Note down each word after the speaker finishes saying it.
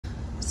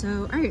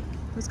So, all right,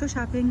 let's go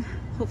shopping.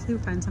 Hopefully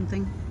we find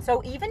something.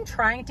 So even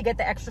trying to get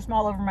the extra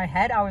small over my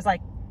head, I was like,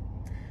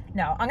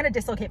 no, I'm gonna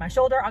dislocate my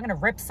shoulder. I'm gonna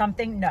rip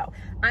something. No,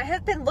 I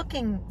have been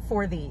looking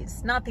for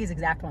these, not these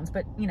exact ones,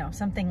 but you know,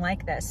 something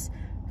like this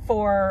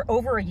for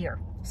over a year.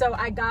 So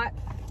I got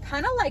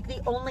kind of like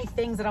the only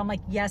things that I'm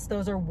like, yes,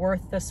 those are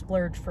worth the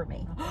splurge for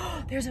me.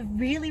 There's a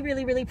really,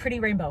 really, really pretty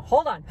rainbow.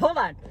 Hold on.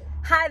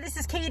 Hi, this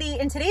is Katie.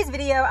 In today's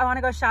video, I want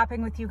to go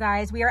shopping with you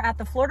guys. We are at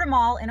the Florida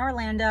Mall in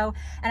Orlando,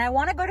 and I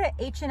want to go to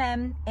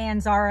H&M and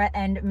Zara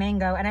and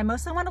Mango, and I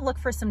mostly want to look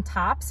for some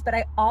tops, but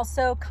I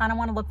also kind of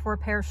want to look for a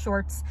pair of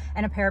shorts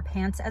and a pair of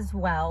pants as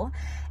well,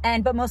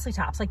 but mostly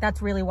tops. Like,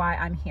 that's really why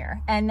I'm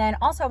here. And then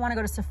also I want to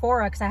go to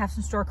Sephora because I have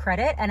some store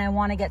credit, and I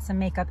want to get some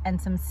makeup and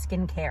some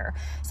skincare.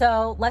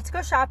 So let's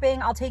go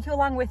shopping. I'll take you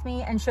along with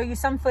me and show you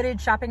some footage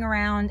shopping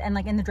around and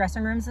like in the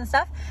dressing rooms and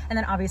stuff. And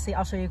then obviously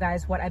I'll show you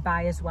guys what I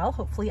buy as well.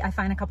 Hopefully I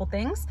find a couple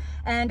things,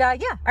 and yeah,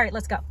 all right,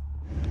 let's go.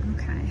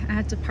 Okay, I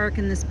had to park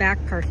in this back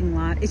parking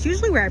lot. It's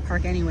usually where I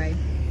park anyway,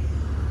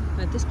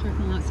 but this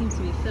parking lot seems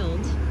to be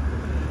filled.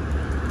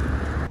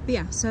 But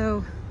yeah,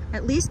 so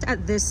at least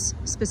at this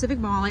specific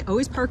mall, I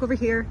always park over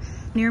here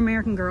near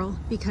American Girl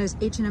because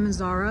H&M and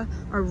Zara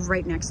are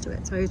right next to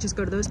it. So I just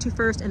go to those two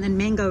first, and then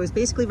Mango is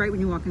basically right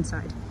when you walk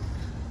inside.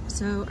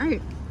 So all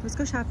right, let's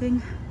go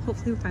shopping.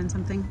 Hopefully we find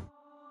something.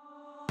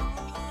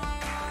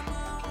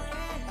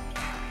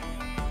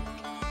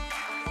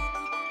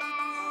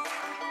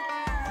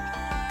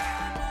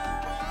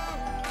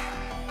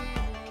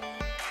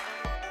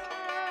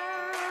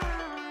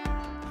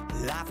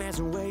 Life has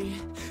a way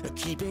of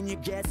keeping you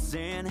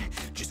guessing.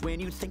 Just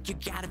when you think you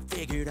got it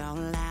figured all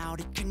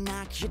out, it can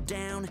knock you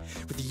down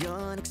with the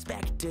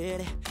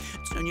unexpected.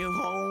 Turn your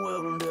whole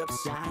world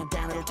upside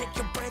down. It'll take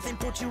your breath and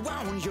put you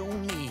on your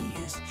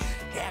knees.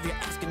 Have you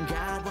asking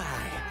God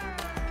why?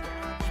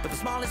 But the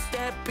smallest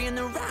step in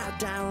the right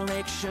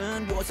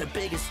direction was the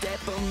biggest step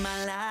of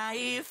my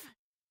life.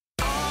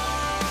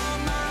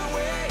 On my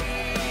way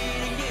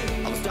to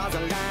you. All the stars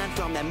aligned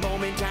from that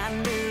moment I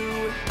knew.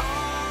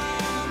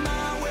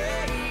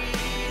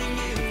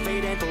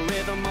 And the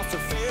rhythm must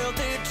have felt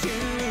it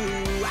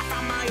too. I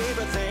found my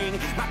everything,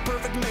 my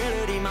perfect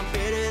melody, my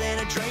better than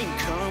a dream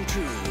come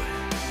true.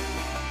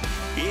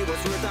 It was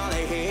worth all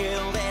the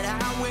hell that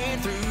I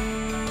went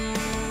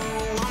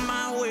through. On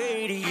my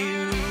way to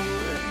you.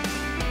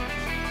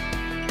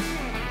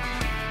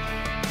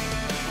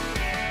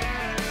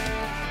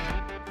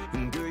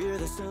 Girl, you're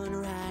the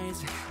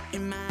sunrise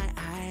in my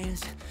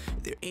eyes.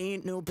 There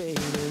ain't no better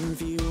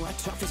view. Our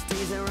toughest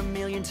days are a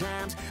million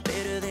times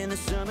better than the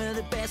sum of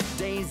the best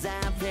days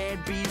I've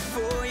had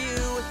before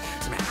you.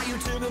 Somehow you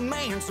took a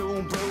man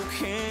so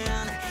broken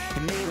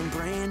and made him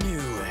brand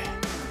new.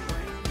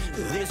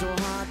 This old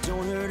heart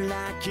don't hurt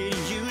like it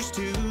used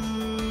to.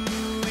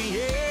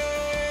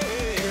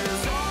 Yeah,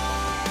 'cause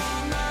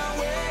on my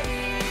way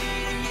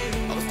to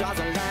you. All the stars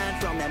aligned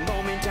from that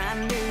moment I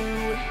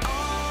knew.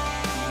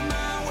 On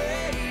my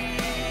way to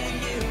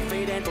you.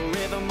 Fate and the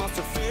rhythm must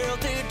have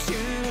felt it too.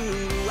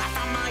 I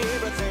found my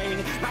everything,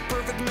 my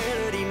perfect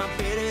melody, my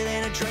better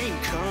than a dream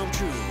come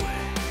true.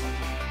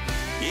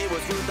 It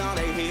was worth all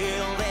the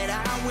hell that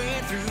I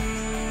went through.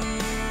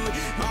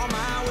 On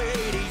my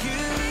way to you.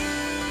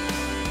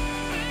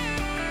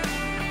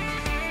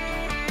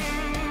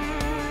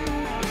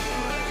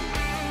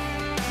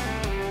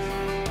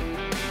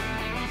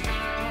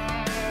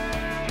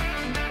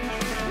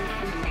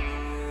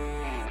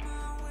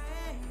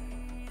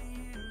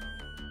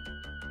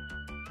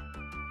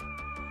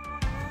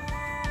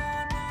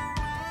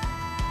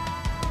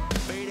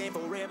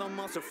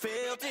 Must have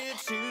felt it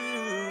too.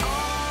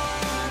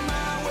 On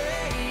my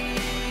way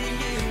to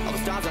you. All the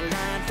stars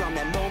aligned from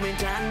that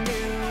moment I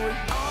knew.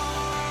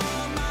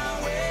 On my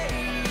way to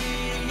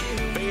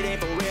you. Fate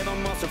ain't forever,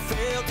 must have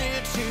felt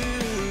it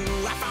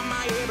too. I found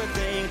my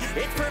everything,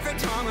 it's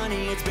perfect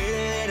harmony. It's better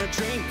than a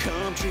dream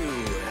come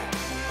true.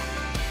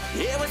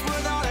 It was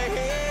worth all the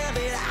hell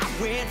that I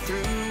went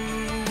through.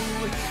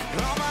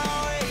 On my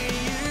way to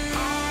you.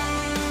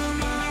 On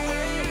my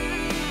way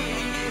to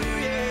you,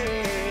 yeah.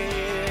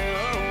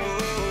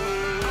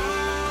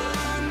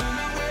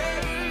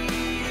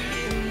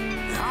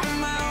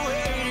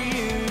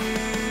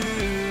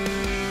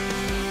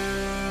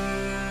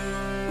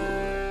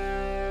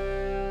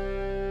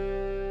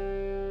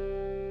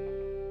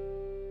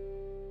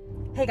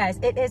 Hey guys,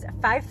 it is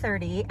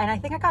 5:30 and I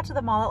think I got to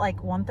the mall at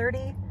like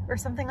 1:30 or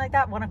something like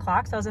that, 1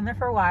 o'clock. So I was in there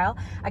for a while.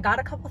 I got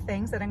a couple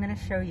things that I'm going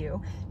to show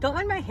you. Don't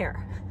mind my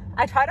hair.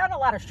 I tried on a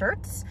lot of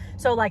shirts.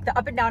 So like the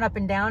up and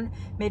down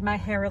made my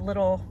hair a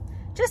little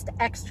just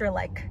extra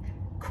like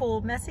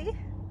cool messy.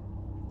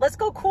 Let's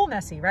go cool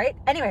messy, right?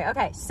 Anyway,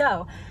 okay,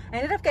 so I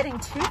ended up getting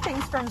two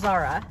things from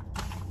Zara.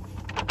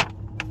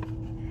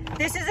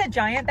 This is a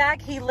giant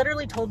bag. He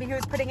literally told me he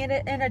was putting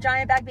it in a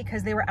giant bag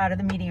because they were out of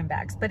the medium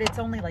bags, but it's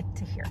only like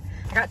to here.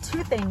 I got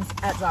two things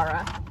at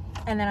Zara,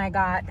 and then I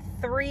got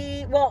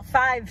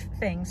 5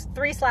 things,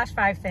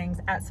 3/5 things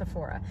at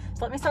Sephora.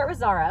 So let me start with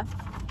Zara.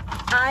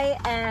 I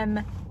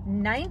am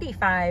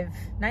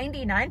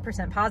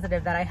 99%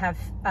 positive that I have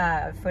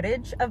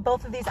footage of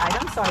both of these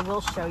items, so I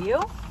will show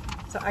you.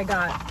 So I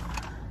got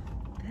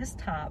this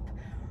top.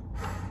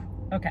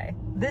 Okay,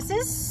 this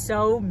is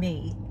so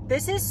me.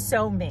 This is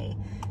so me.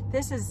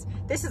 This is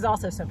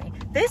also so me.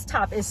 This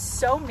top is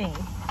so me.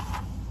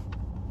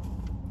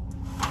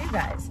 You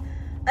guys,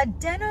 a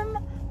denim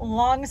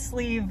long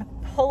sleeve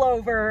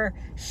pullover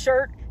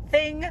shirt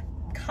thing.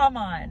 Come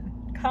on.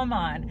 Come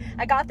on.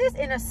 I got this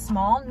in a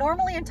small.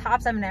 Normally in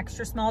tops, I'm an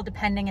extra small,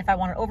 depending if I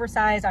want it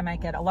oversized, I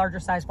might get a larger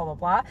size, blah, blah,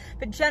 blah.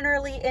 But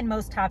generally in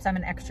most tops, I'm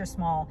an extra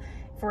small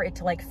for it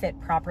to like fit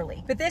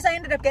properly. But this I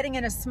ended up getting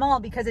in a small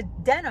because it's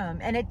denim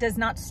and it does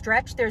not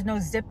stretch. There's no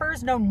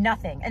zippers, no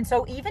nothing. And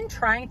so even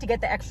trying to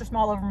get the extra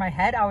small over my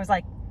head, I was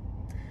like,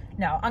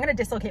 no, I'm gonna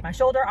dislocate my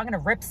shoulder, I'm gonna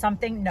rip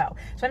something, no.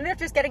 So I ended up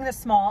just getting the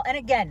small. And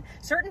again,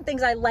 certain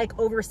things I like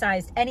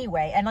oversized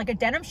anyway. And like a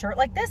denim shirt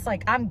like this,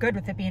 like I'm good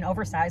with it being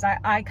oversized.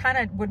 I kind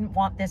of wouldn't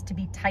want this to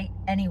be tight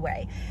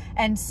anyway.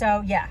 And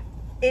so yeah,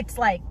 it's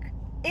like,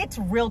 it's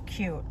real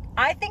cute.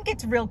 I think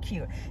it's real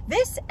cute.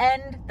 This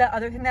and the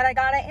other thing that I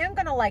got, I am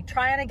gonna like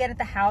try and get at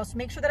the house,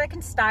 make sure that I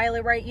can style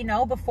it right, you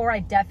know, before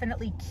I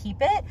definitely keep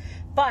it.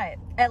 But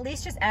at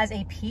least just as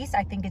a piece,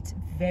 I think it's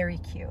very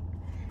cute.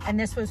 And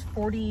this was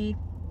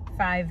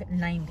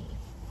 $45.90.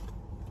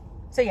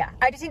 So yeah,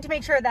 I just need to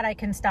make sure that I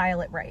can style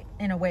it right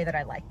in a way that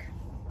I like.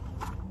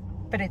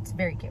 But it's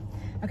very cute.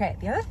 Okay,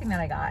 the other thing that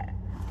I got,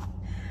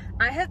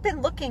 I have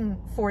been looking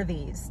for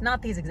these,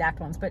 not these exact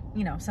ones, but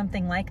you know,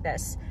 something like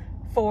this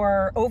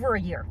for over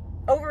a year.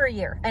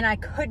 And I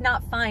could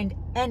not find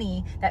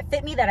any that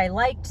fit me, that I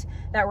liked,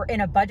 that were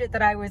in a budget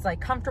that I was like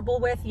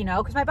comfortable with, you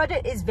know, because my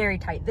budget is very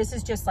tight. This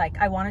is just like,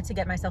 I wanted to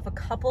get myself a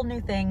couple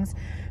new things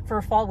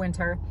for fall,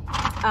 winter.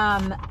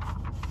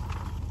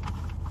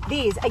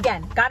 These,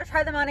 again, got to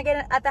try them on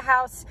again at the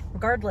house.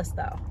 Regardless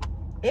though,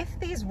 if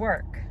these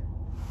work,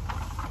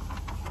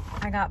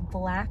 I got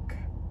black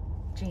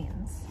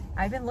jeans.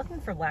 I've been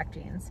looking for black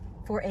jeans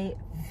for a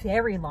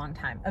very long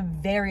time,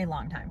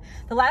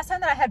 The last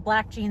time that I had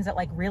black jeans that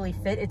like really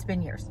fit, it's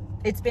been years.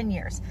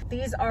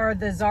 These are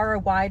the Zara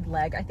wide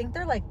leg. I think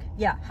they're like,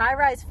 yeah, high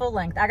rise, full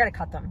length. I got to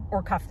cut them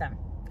or cuff them.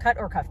 Cut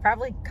or cuff,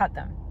 probably cut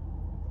them.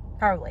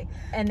 Probably.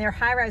 And they're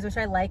high rise, which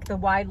I like. The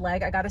wide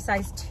leg, I got a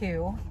size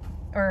 2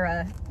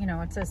 or, you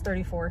know, it says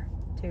 34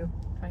 to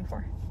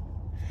 24.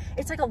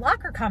 It's like a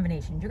locker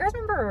combination. Do you guys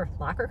remember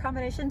locker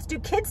combinations? Do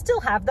kids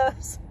still have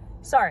those?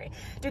 Sorry.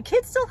 Do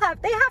kids still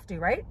have, they have to,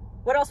 right?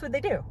 What else would they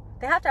do?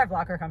 They have to have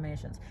locker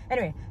combinations.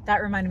 Anyway,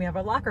 that reminded me of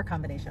a locker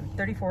combination,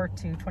 34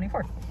 to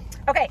 24.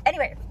 Okay,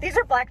 anyway, these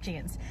are black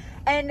jeans.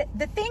 And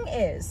the thing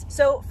is,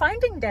 so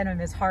finding denim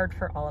is hard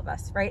for all of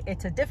us, right?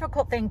 It's a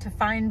difficult thing to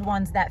find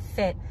ones that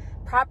fit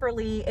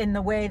properly in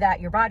the way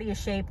that your body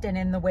is shaped and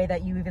in the way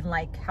that you even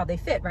like how they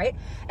fit, right?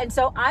 And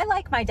so I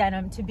like my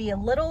denim to be a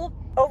little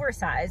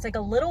oversized, like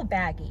a little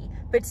baggy,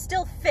 but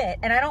still fit.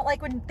 And I don't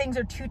like when things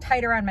are too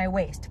tight around my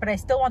waist, but I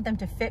still want them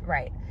to fit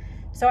right.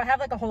 So I have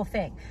like a whole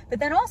thing. But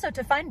then also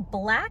to find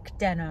black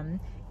denim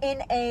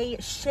in a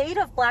shade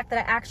of black that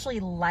I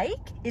actually like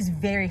is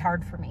very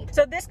hard for me.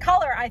 So this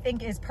color I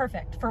think is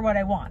perfect for what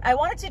I want. I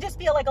want it to just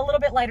be like a little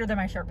bit lighter than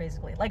my shirt,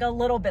 basically, like a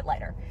little bit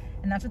lighter.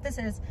 And that's what this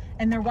is.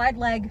 And they're wide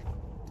leg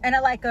and I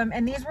like them.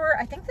 And these were,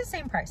 I think, the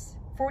same price,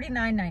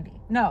 $49.90.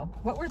 No,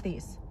 what were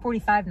these?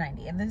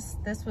 $45.90. And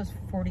this was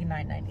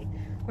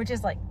 $49.90, which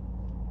is like,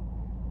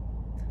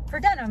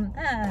 for denim,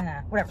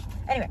 whatever.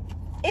 Anyway,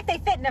 if they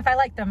fit and if I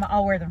like them,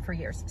 I'll wear them for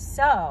years.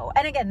 So,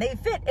 and again, they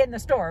fit in the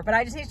store, but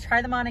I just need to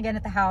try them on again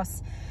at the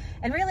house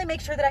and really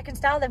make sure that I can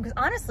style them. Because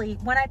honestly,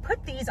 when I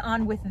put these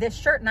on with this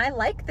shirt, and I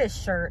like this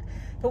shirt,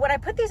 but when I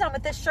put these on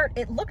with this shirt,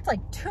 it looked like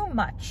too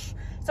much.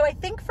 So I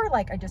think for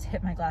like, I just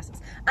hit my glasses.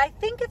 I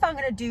think if I'm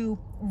gonna do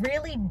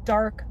really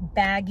dark,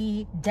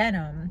 baggy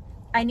denim,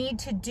 I need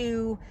to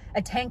do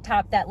a tank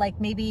top that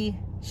like maybe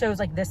shows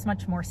like this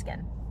much more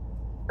skin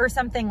or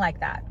something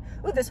like that.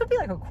 Ooh, this would be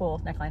like a cool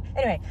neckline.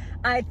 Anyway,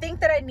 I think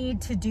that I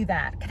need to do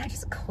that. Can I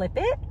just clip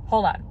it?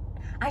 Hold on.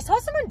 I saw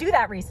someone do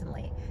that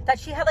recently, that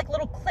she had like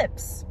little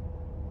clips.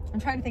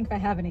 I'm trying to think if I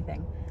have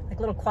anything, like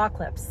little claw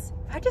clips.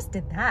 If I just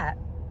did that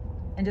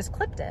and just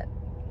clipped it,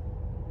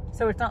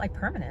 so it's not like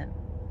permanent.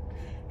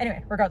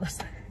 Anyway, regardless,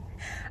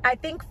 I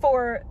think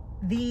for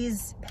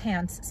these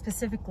pants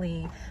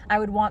specifically, I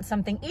would want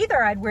something,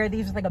 either I'd wear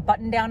these with like a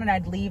button down and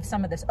I'd leave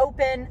some of this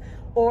open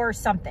or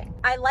something.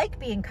 I like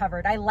being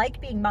covered. I like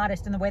being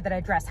modest in the way that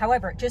I dress.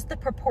 However, just the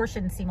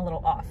proportions seem a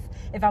little off.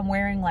 If I'm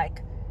wearing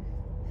like,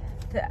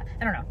 I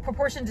don't know,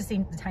 proportions just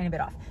seem a tiny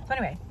bit off. So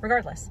anyway,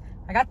 regardless,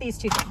 I got these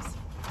two things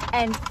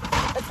and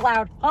it's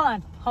loud. Hold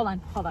on.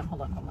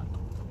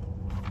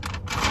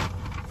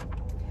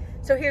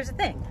 So here's the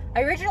thing.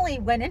 I originally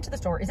went into the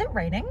store. Is it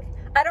raining?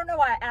 I don't know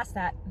why I asked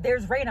that.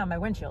 There's rain on my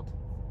windshield.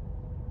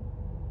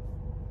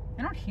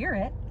 I don't hear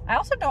it. I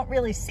also don't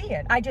really see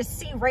it. I just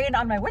see rain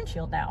on my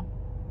windshield now.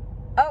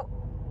 Oh.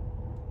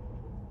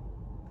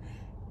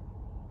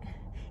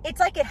 It's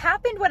like it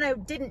happened when I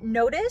didn't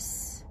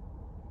notice.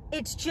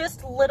 It's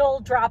just little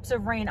drops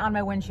of rain on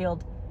my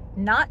windshield.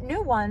 Not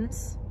new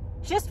ones.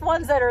 just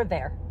ones that are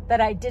there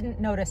that I didn't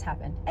notice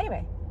happened.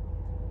 Anyway,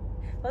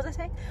 what was I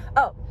saying?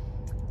 Oh,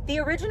 the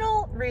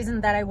original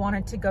reason that I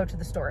wanted to go to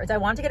the store is I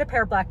wanted to get a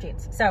pair of black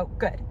jeans. So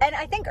good. And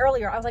I think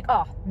earlier I was like,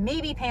 oh,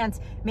 maybe pants,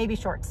 maybe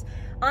shorts.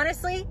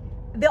 Honestly,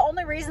 the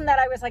only reason that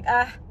I was like,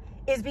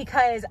 is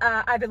because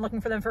I've been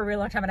looking for them for a really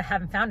long time and I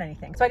haven't found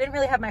anything. So I didn't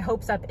really have my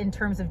hopes up in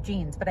terms of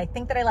jeans, but I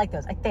think that I like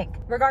those, I think.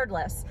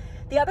 Regardless,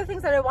 the other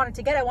things that I wanted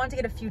to get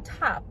a few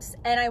tops,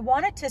 and I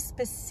wanted to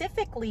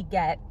specifically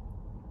get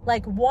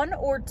like 1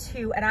 or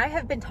 2, and I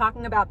have been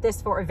talking about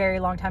this for a very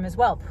long time as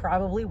well,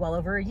 probably well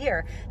over a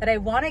year, that I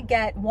want to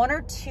get 1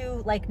 or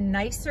 2 like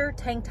nicer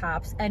tank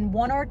tops and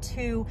 1 or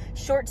 2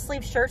 short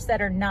sleeve shirts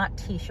that are not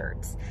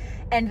t-shirts.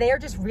 And they are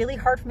just really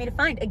hard for me to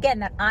find. Again,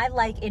 that I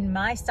like in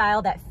my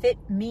style, that fit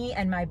me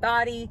and my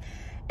body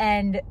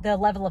and the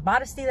level of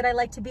modesty that I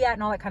like to be at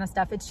and all that kind of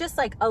stuff. It's just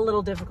like a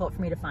little difficult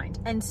for me to find.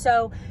 And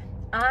so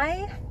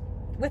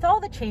with all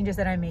the changes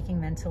that I'm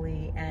making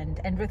mentally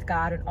and with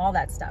God and all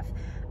that stuff,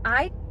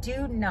 I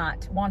do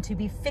not want to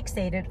be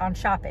fixated on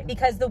shopping,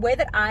 because the way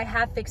that I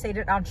have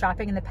fixated on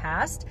shopping in the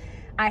past,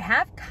 I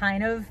have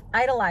kind of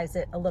idolized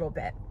it a little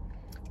bit.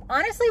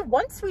 Honestly,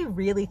 once we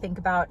really think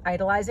about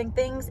idolizing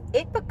things,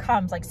 it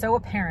becomes like so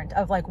apparent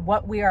of like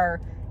what we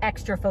are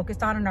extra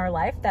focused on in our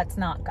life that's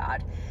not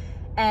God.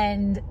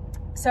 And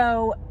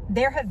so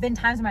there have been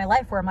times in my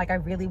life where I'm like, I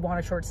really want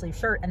a short sleeve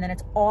shirt, and then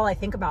it's all I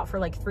think about for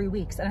like 3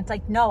 weeks. And it's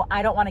like, no,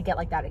 I don't want to get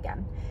like that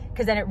again.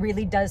 Because then it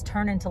really does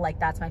turn into like,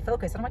 that's my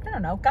focus. And I'm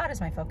like, no, God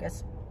is my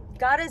focus.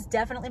 God is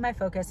definitely my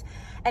focus.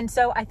 And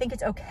so I think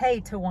it's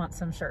okay to want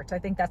some shirts. I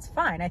think that's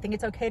fine. I think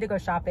it's okay to go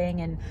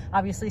shopping and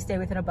obviously stay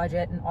within a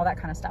budget and all that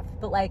kind of stuff.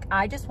 But like,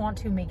 I just want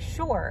to make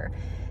sure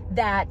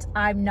that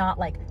I'm not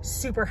like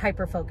super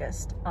hyper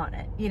focused on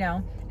it, you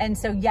know? And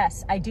so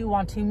yes, I do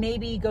want to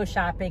maybe go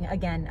shopping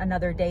again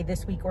another day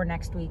this week or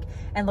next week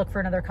and look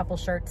for another couple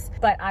shirts,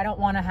 but I don't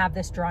want to have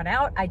this drawn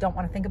out. I don't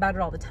want to think about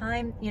it all the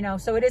time, you know?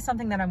 So it is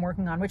something that I'm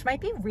working on, which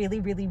might be really,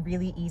 really,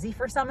 really easy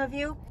for some of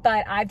you.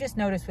 But I've just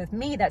noticed with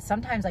me that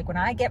sometimes like when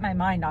I get my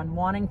mind on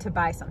wanting to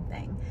buy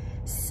something,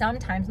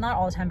 sometimes, not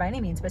all the time by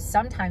any means, but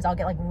sometimes I'll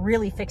get like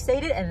really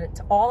fixated and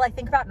it's all I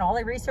think about and all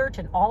I research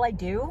and all I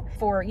do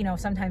for, you know,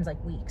 sometimes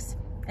like weeks.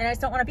 And I just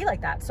don't want to be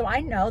like that. So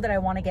I know that I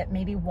want to get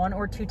maybe 1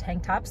 or 2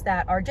 tank tops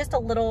that are just a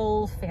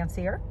little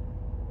fancier.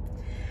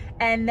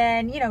 And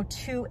then, you know,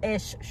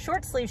 2-ish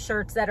short sleeve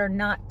shirts that are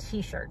not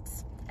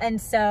t-shirts. And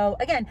so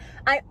again,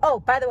 oh,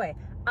 by the way,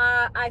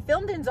 I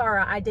filmed in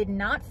Zara. I did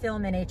not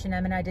film in H&M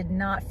and I did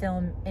not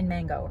film in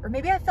Mango. Or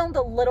maybe I filmed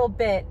a little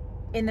bit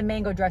in the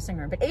Mango dressing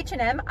room, but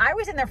H&M, I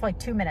was in there for like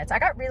 2 minutes. I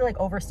got really like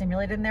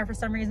overstimulated in there for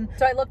some reason.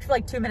 So I looked for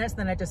like 2 minutes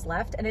and then I just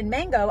left. And in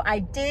Mango, I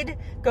did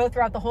go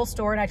throughout the whole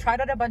store and I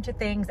tried out a bunch of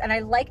things and I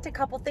liked a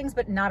couple things,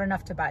 but not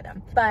enough to buy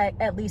them. But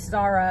at least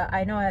Zara,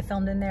 I know I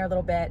filmed in there a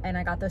little bit and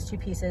I got those 2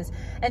 pieces.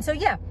 And so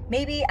yeah,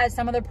 maybe at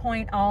some other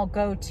point I'll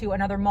go to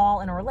another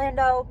mall in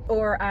Orlando,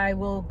 or I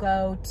will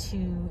go to,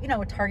 you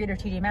know, a Target or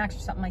TJ Maxx or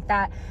something like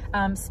that,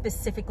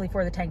 specifically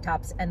for the tank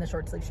tops and the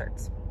short sleeve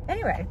shirts.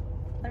 Anyway,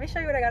 let me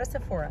show you what I got at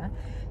Sephora.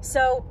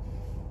 So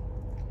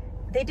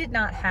they did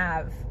not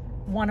have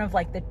one of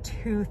like the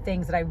 2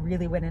 things that I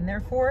really went in there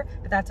for,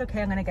 but that's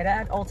okay. I'm gonna get it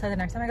at Ulta the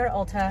next time I go to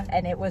Ulta.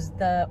 And it was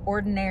the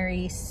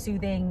Ordinary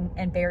Soothing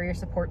and Barrier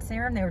Support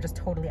Serum. They were just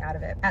totally out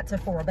of it at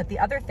Sephora. But the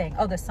other thing,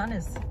 oh, the sun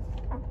is,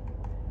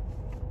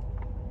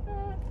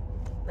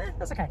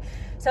 that's okay.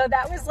 So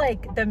that was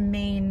like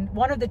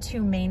one of the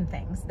 2 main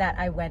things that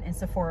I went in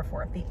Sephora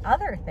for. The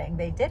other thing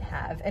they did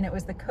have, and it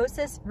was the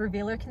Kosas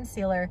Revealer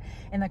Concealer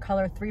in the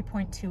color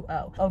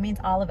 3.20. O means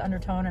olive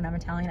undertone, and I'm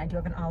Italian. I do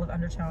have an olive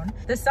undertone.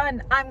 The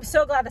sun, I'm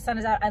so glad the sun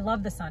is out. I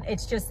love the sun.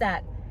 It's just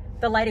that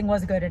the lighting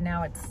was good and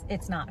now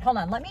it's not. Hold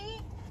on, let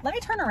me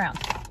turn around.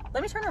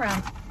 Let me turn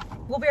around.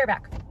 We'll be right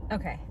back.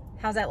 Okay,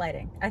 how's that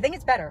lighting? I think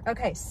it's better.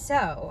 Okay,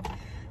 so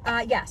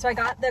yeah, so I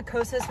got the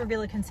Kosas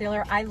Revealer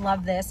Concealer. I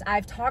love this.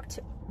 I've talked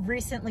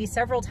recently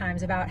several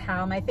times about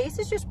how my face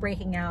is just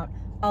breaking out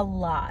a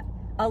lot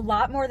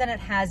more than it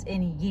has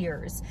in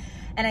years.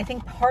 And I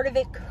think part of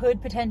it could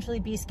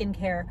potentially be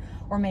skincare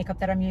or makeup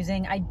that I'm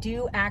using. I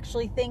do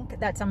actually think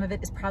that some of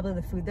it is probably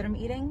the food that I'm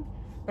eating,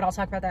 but I'll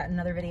talk about that in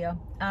another video.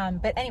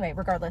 But anyway,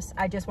 regardless,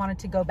 I just wanted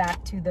to go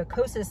back to the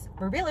Kosas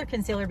Revealer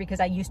Concealer because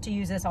I used to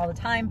use this all the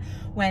time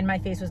when my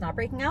face was not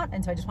breaking out.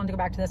 And so I just wanted to go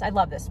back to this. I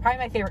love this. Probably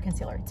my favorite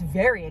concealer. It's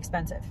very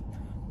expensive.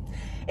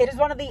 It is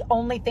one of the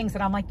only things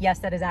that I'm like, yes,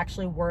 that is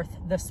actually worth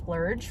the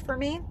splurge for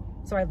me.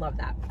 So I love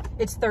that.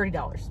 It's $30.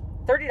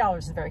 $30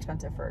 is very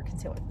expensive for a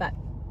concealer, but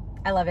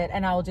I love it.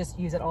 And I'll just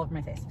use it all over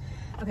my face.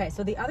 Okay,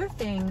 so the other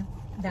thing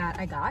that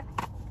I got,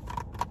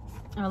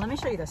 oh, let me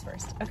show you this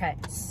first. Okay,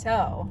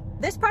 so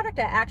this product,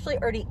 I actually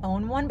already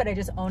own one, but I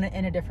just own it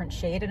in a different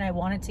shade, and I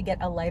wanted to get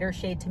a lighter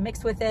shade to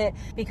mix with it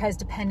because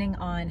depending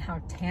on how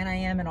tan I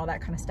am and all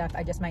that kind of stuff,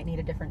 I just might need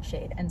a different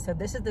shade. And so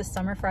this is the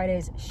Summer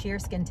Fridays Sheer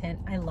Skin Tint.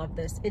 I love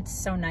this. It's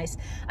so nice.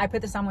 I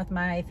put this on with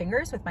my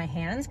fingers, with my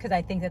hands, because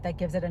I think that that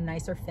gives it a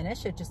nicer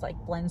finish. It just like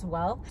blends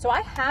well. So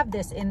I have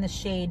this in the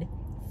shade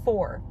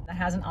 4 that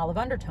has an olive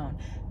undertone,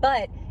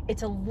 but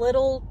it's a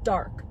little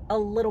dark, a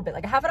little bit.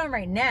 Like I have it on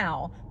right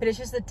now, but it's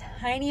just the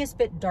tiniest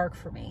bit dark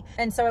for me.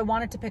 And so I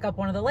wanted to pick up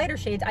one of the lighter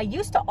shades. I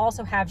used to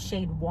also have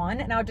shade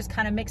 1 and I would just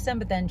kind of mix them,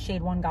 but then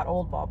shade 1 got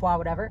old, blah, blah,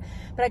 whatever.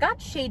 But I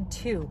got shade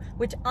 2,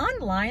 which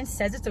online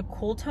says it's a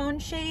cool tone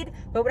shade,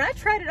 but when I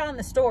tried it on in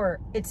the store,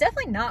 it's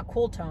definitely not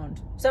cool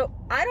toned. So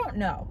I don't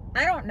know.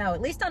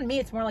 At least on me,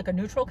 it's more like a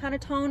neutral kind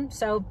of tone.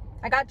 So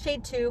I got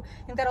shade 2.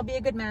 I think that'll be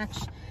a good match.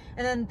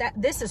 And then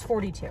this is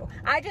 42.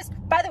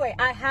 By the way,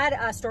 I had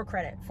a store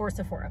credit for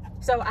Sephora.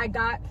 So I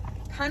got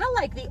kind of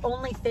like the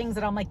only things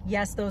that I'm like,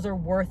 yes, those are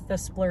worth the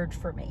splurge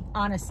for me.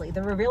 Honestly,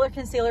 the Revealer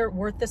Concealer,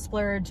 worth the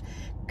splurge.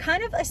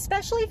 Kind of,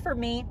 especially for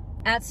me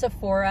at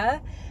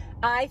Sephora.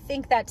 I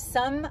think that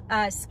some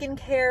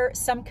skincare,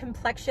 some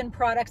complexion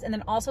products, and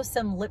then also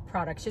some lip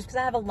products, just because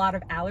I have a lot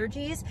of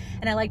allergies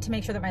and I like to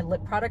make sure that my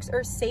lip products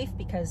are safe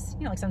because,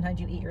 you know, like sometimes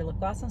you eat your lip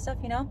gloss and stuff,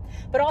 you know,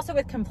 but also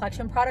with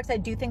complexion products, I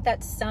do think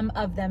that some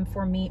of them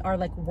for me are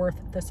like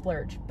worth the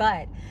splurge.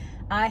 But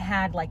I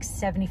had like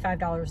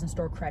 $75 in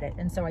store credit.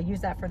 And so I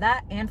used that for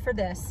that and for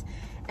this.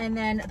 And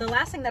then the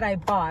last thing that I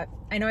bought,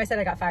 I know I said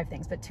I got 5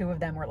 things, but 2 of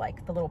them were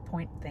like the little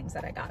point things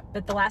that I got.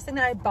 But the last thing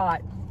that I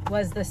bought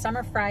was the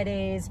Summer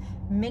Fridays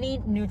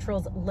Mini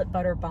Neutrals Lip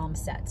Butter Balm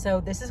Set. So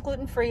this is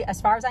gluten-free.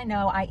 As far as I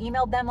know, I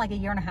emailed them like a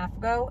 1.5 years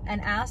ago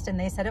and asked, and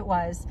they said it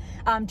was.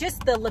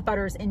 Just the lip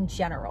butters in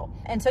general.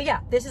 And so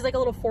yeah, this is like a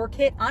little 4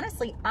 kit.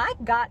 Honestly, I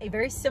got a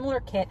very similar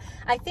kit.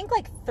 I think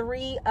like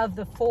 3 of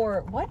the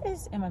 4, what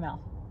is in my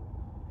mouth?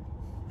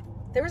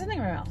 There was something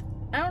in my mouth.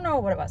 I don't know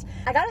what it was.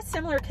 I got a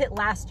similar kit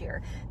last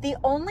year. The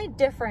only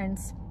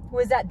difference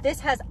was that this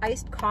has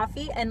iced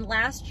coffee, and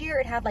last year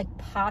it had like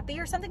poppy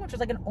or something, which was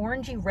like an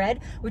orangey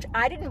red, which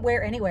I didn't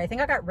wear anyway. I think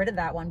I got rid of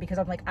that one because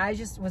I'm like, I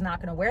just was not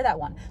gonna wear that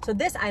one. So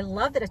this, I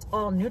love that it's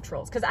all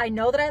neutrals because I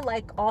know that I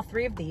like all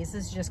 3 of these.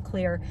 This is just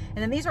clear. And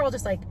then these are all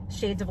just like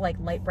shades of like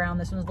light brown.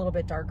 This one's a little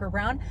bit darker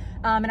brown.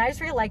 And I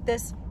just really like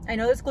this. I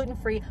know it's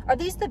gluten-free. Are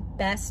these the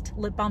best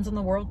lip balms in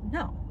the world?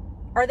 No.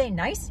 Are they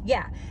nice?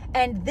 Yeah.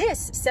 And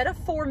this set of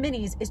 4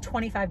 minis is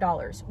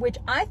 $25, which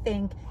I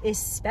think,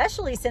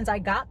 especially since I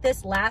got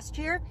this last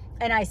year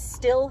and I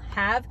still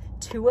have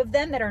 2 of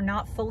them that are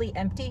not fully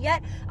empty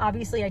yet.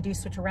 Obviously I do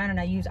switch around and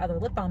I use other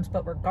lip balms,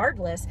 but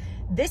regardless,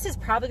 this is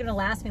probably going to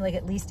last me like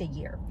at least a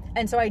year.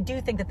 And so I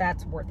do think that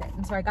that's worth it.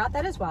 And so I got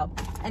that as well.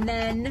 And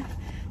then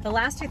the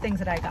last 2 things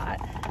that I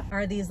got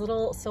are these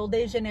little Sol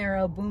de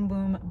Janeiro Boom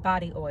Boom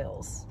body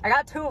oils. I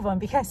got 2 of them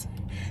because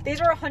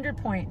these were 100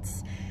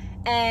 points.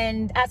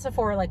 And at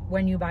Sephora, like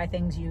when you buy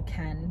things, you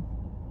can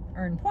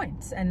earn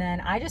points. And then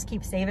I just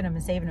keep saving them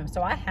and saving them.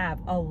 So I have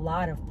a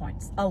lot of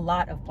points,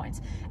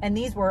 And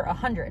these were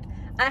 100.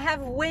 I have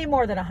way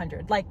more than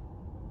 100. Like,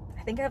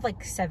 I think I have like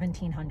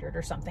 1,700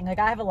 or something. Like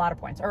I have a lot of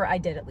points, or I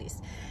did at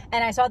least.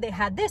 And I saw they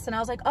had this and I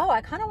was like, oh,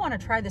 I kind of want to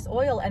try this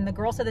oil. And the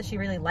girl said that she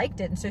really liked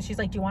it. And so she's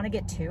like, do you want to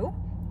get 2?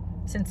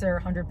 Since they're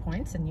 100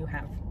 points and you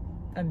have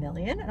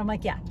 1,000,000. And I'm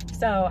like, yeah.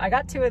 So I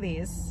got 2 of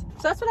these.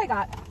 So that's what I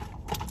got.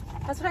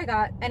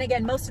 And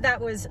again, most of that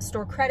was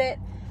store credit.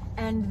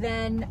 And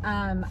then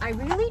I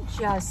really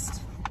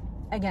just,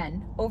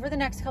 again, over the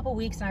next couple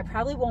weeks, and I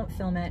probably won't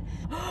film it.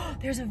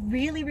 There's a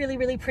really, really,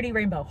 really pretty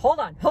rainbow. Hold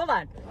on.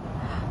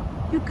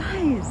 You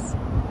guys,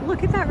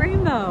 look at that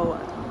rainbow.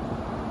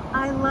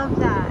 I love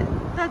that.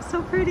 That's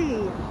so pretty.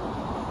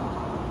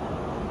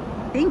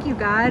 Thank you,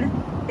 God.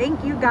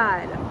 Thank you,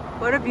 God.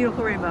 What a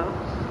beautiful rainbow.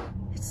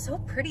 It's so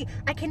pretty.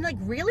 I can like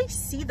really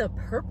see the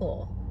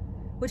purple,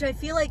 which I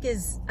feel like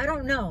is, I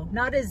don't know,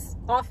 not as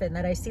often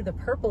that I see the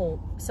purple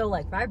so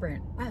like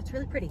vibrant. Wow, it's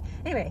really pretty.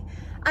 Anyway,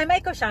 I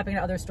might go shopping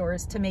at other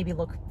stores to maybe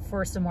look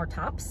for some more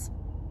tops.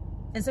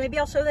 And so maybe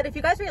I'll show that. If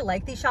you guys really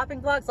like these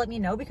shopping vlogs, let me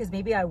know, because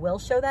maybe I will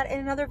show that in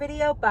another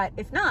video. But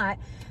if not,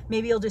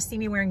 maybe you'll just see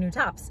me wearing new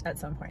tops at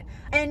some point.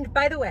 And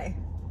by the way,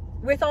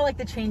 with all like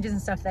the changes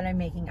and stuff that I'm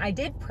making, I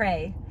did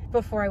pray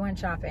before I went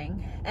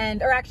shopping,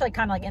 or actually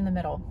kind of like in the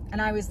middle. And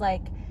I was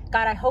like,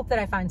 God, I hope that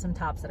I find some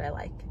tops that I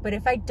like. But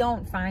if I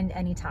don't find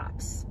any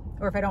tops,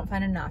 or if I don't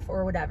find enough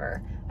or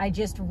whatever, I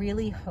just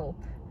really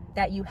hope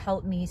that you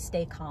help me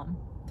stay calm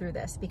through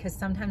this, because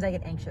sometimes I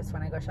get anxious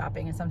when I go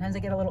shopping, and sometimes I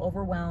get a little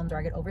overwhelmed, or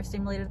I get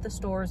overstimulated at the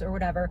stores or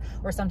whatever,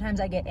 or sometimes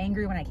I get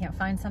angry when I can't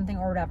find something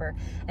or whatever.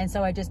 And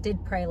so I just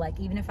did pray, like,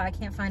 even if I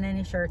can't find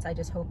any shirts, I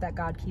just hope that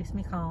God keeps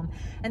me calm.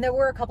 And there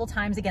were a couple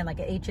times, again, like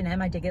at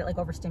H&M, I did get like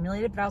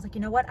overstimulated, but I was like,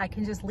 you know what? I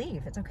can just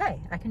leave. It's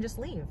okay. I can just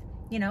leave,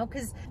 you know,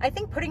 because I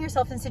think putting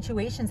yourself in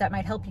situations that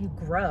might help you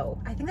grow,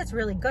 I think that's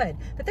really good.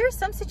 But there are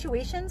some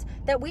situations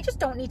that we just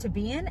don't need to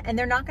be in, and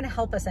they're not going to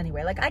help us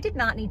anyway. Like, I did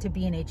not need to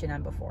be in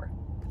H&M before.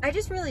 I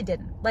just really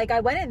didn't. Like, I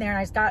went in there and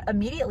I just got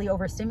immediately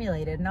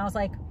overstimulated, and I was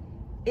like,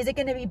 is it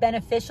going to be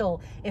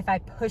beneficial if I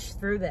push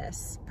through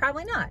this?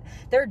 Probably not.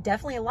 There are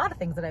definitely a lot of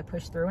things that I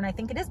push through, and I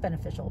think it is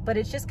beneficial, but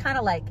it's just kind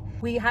of like,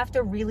 we have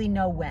to really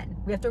know when.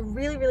 We have to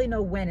really, really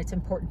know when it's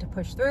important to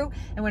push through,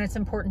 and when it's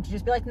important to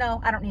just be like, no,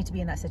 I don't need to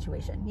be in that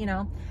situation, you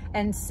know?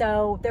 And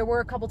so there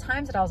were a couple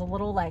times that I was a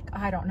little like,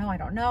 I don't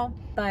know.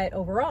 But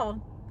overall,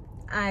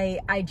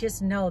 I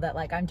just know that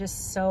like I'm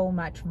just so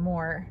much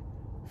more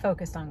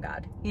focused on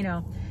God, you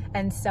know?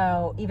 And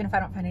so even if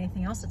I don't find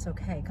anything else, it's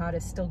okay. God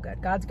is still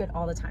good. God's good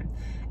all the time.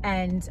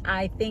 And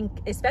I think,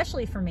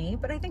 especially for me,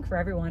 but I think for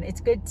everyone,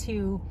 it's good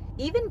to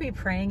even be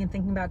praying and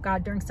thinking about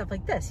God during stuff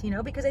like this, you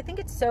know, because I think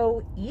it's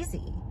so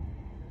easy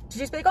to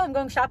just be like, oh, I'm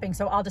going shopping,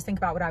 so I'll just think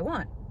about what I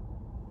want.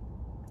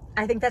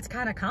 I think that's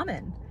kind of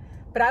common,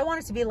 but I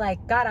want it to be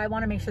like, God, I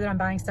want to make sure that I'm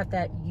buying stuff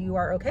that you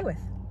are okay with,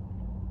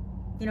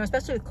 you know,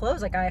 especially with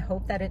clothes. Like I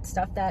hope that it's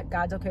stuff that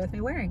God's okay with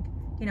me wearing,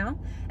 you know?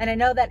 And I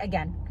know that,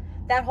 again,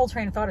 that whole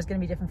train of thought is going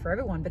to be different for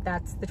everyone, but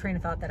that's the train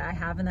of thought that I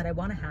have and that I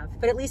want to have.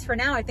 But at least for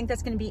now, I think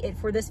that's going to be it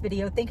for this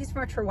video. Thank you so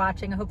much for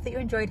watching. I hope that you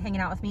enjoyed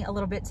hanging out with me a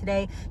little bit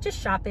today, just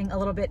shopping a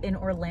little bit in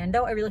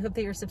Orlando. I really hope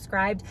that you're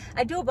subscribed.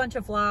 I do a bunch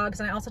of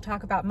vlogs and I also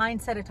talk about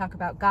mindset. I talk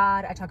about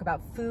God. I talk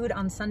about food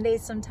on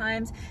Sundays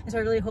sometimes. And so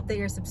I really hope that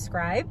you're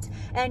subscribed.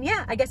 And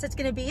yeah, I guess that's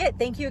going to be it.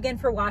 Thank you again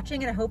for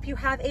watching, and I hope you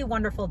have a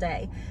wonderful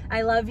day.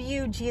 I love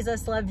you.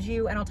 Jesus loves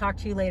you, and I'll talk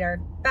to you later.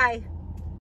 Bye.